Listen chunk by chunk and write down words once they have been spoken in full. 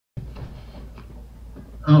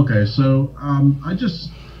Okay, so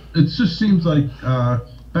it just seems like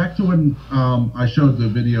back to when I showed the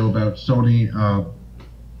video about Sony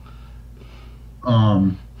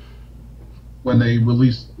um, when they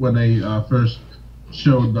first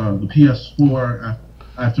showed the PS4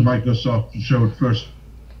 after Microsoft showed first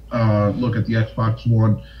look at the Xbox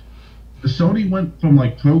One. Sony went from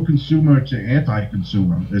like pro-consumer to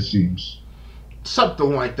anti-consumer. It seems.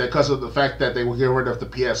 Something like that, because of the fact that they will get rid of the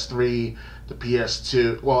PS3, the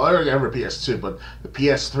PS2. Well, I already have a PS2, but the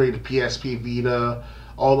PS3, the PSP Vita,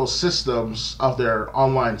 all those systems of their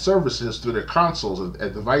online services through their consoles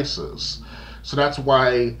and devices. So that's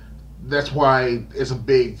why it's a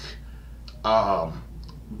big um,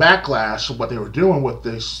 backlash of what they were doing with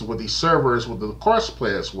this with these servers with the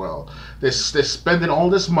crossplay as well. They're spending all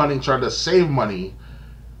this money trying to save money,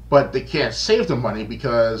 but they can't save the money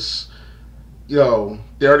because they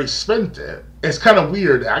already spent it. It's kind of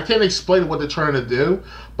weird. I can't explain what they're trying to do,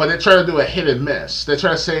 but they're trying to do a hit and miss. They're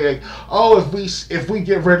trying to say like, oh, if we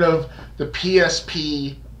get rid of the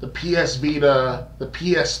PSP, the PS Vita, the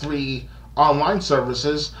PS3 online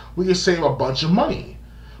services, we can save a bunch of money.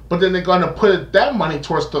 But then they're going to put that money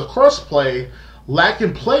towards the crossplay,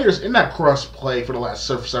 lacking players in that crossplay for the last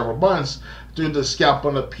several months due to the scalp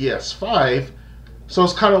on the PS5. So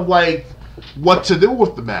it's kind of like what to do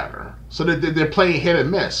with the matter. So they're playing hit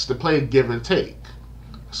and miss. They're playing give and take.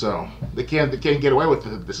 So they can't get away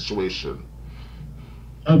with the situation.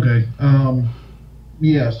 Okay.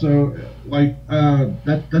 Yeah. So like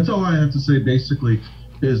that's all I have to say. Basically,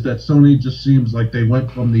 is that Sony just seems like they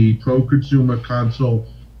went from the pro-consumer console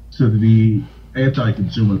to the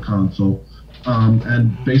anti-consumer console,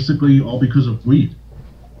 and basically all because of greed.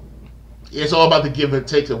 It's all about the give and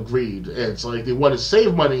take of greed. And it's like they want to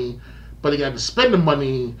save money, but they got to spend the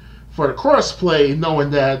money for the crossplay, knowing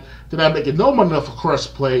that they're not making no money off of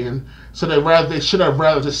crossplay, and so they should have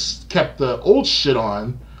rather just kept the old shit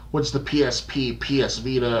on, which is the PSP, PS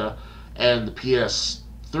Vita, and the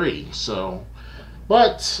PS3. So,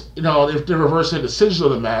 but they're reversing the decision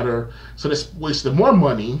of the matter, so they wasted more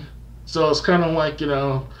money. So it's kind of like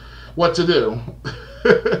what to do.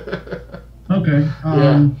 Okay.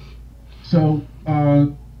 Yeah. So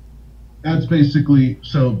that's basically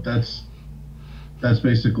that's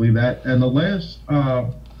basically that. And the last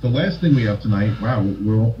thing we have tonight. Wow,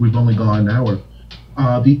 we've only gone an hour.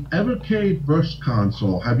 The Evercade Burst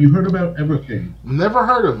console. Have you heard about Evercade? Never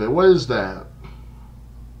heard of it. What is that?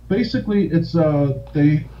 Basically, it's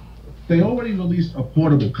they already released a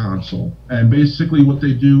portable console, and basically what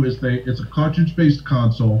they do is it's a cartridge-based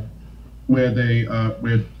console where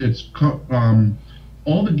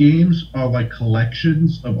all the games are like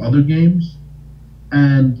collections of other games,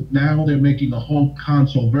 and now they're making a whole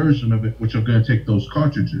console version of it, which are going to take those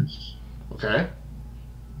cartridges. Okay.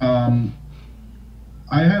 Um,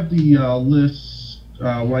 I have the list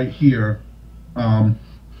right here. Um,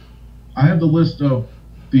 I have the list of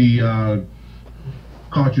the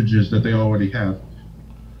cartridges that they already have.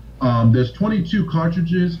 There's 22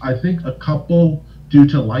 cartridges. I think a couple, due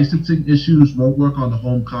to licensing issues, won't work on the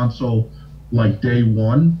home console like day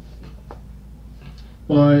one.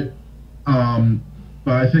 But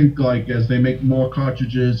I think like as they make more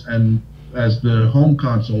cartridges and as the home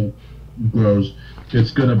console grows, they're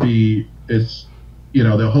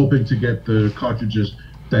hoping to get the cartridges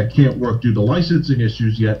that can't work due to licensing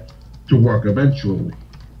issues yet to work eventually.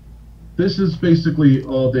 This is basically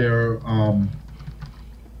all their. I'm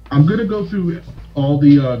gonna go through all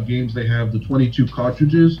the games they have, the 22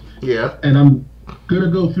 cartridges, Yeah. and I'm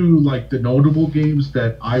gonna go through like the notable games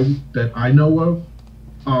that I know of,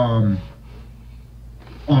 um,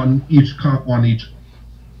 on each cartridge.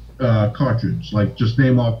 Like just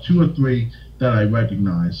name off two or three that I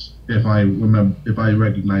recognize if I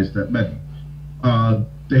recognize that many.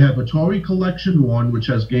 They have Atari Collection One, which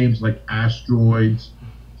has games like Asteroids,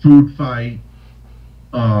 Food Fight,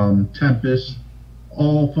 Tempest,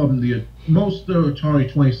 all from most of the Atari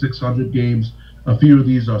 2600 games. A few of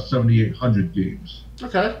these are 7800 games.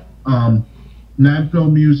 Okay. Namco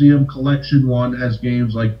Museum Collection One has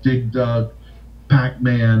games like Dig Dug,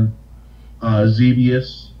 Pac-Man,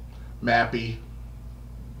 Xevious. Mappy.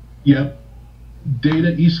 Yep.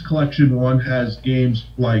 Data East Collection One has games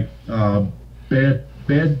like Bad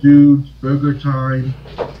Dudes, Burger Time,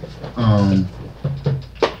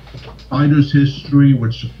 Fighter's History,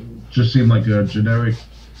 which just seemed like a generic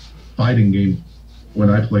fighting game when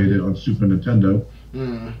I played it on Super Nintendo.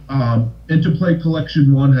 Mm. Interplay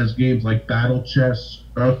Collection 1 has games like Battle Chess,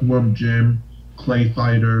 Earthworm Jim, Clay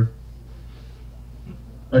Fighter.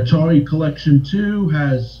 Atari Collection 2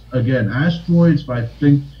 has, again, Asteroids, but I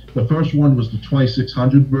think The first one was the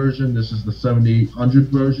 2600 version. This is the 7800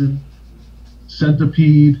 version.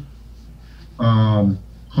 Centipede,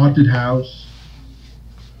 Haunted House.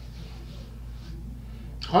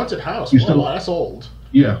 Haunted House. You Oh, still, wow, that's old.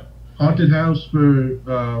 yeah, Haunted House for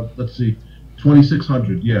let's see,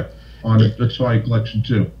 2600. Yeah, on the Atari Collection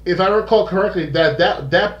too. If I recall correctly,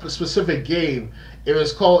 that specific game,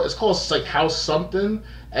 it's called like House something.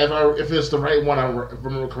 If it's the right one, I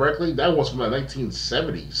remember correctly, that was from the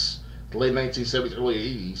 1970s, the late 1970s, early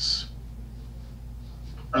 80s.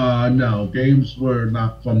 No, games were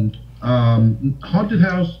not from. Haunted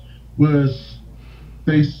House was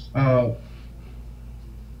based. I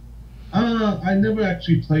never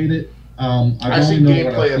actually played it. I I've only seen known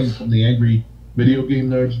what I've gameplay seen of. from the Angry Video Game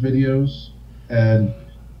Nerds videos, and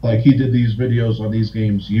like he did these videos on these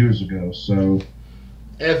games years ago. So,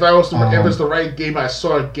 And if it's um, the right game, I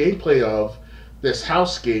saw a gameplay of this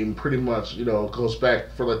house game. Pretty much, goes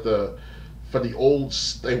back for the old,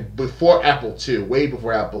 like before Apple II, way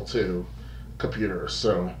before Apple II computers.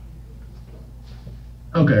 So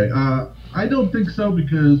okay, I don't think so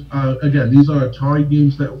because again, these are Atari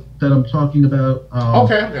games that I'm talking about.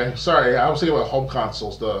 okay. Sorry, I was thinking about home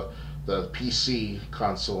consoles, the PC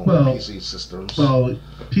console, Well, PC systems. well,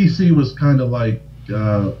 PC was kind of like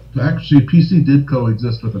actually PC did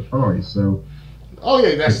coexist with Atari. So, Oh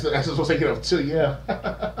yeah, that's what I was thinking of too. Yeah.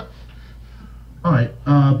 all right,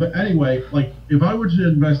 but anyway, like if I was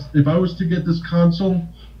to get this console,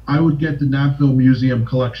 I would get the Napco Museum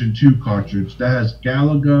Collection 2 cartridge that has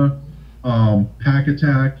Galaga, Pack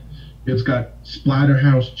Attack. It's got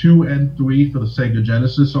Splatterhouse 2 and 3 for the Sega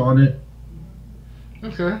Genesis on it.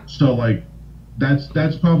 Okay. So like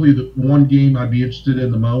that's probably the one game I'd be interested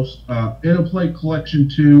in the most. Interplay Collection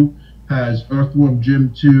 2 has Earthworm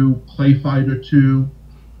Jim 2, Clay Fighter 2.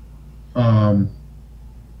 Um,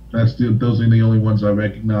 those are the only ones I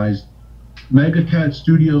recognize. Mega Cat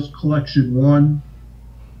Studios Collection 1.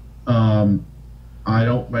 I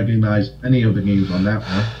don't recognize any of the games on that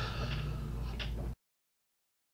one.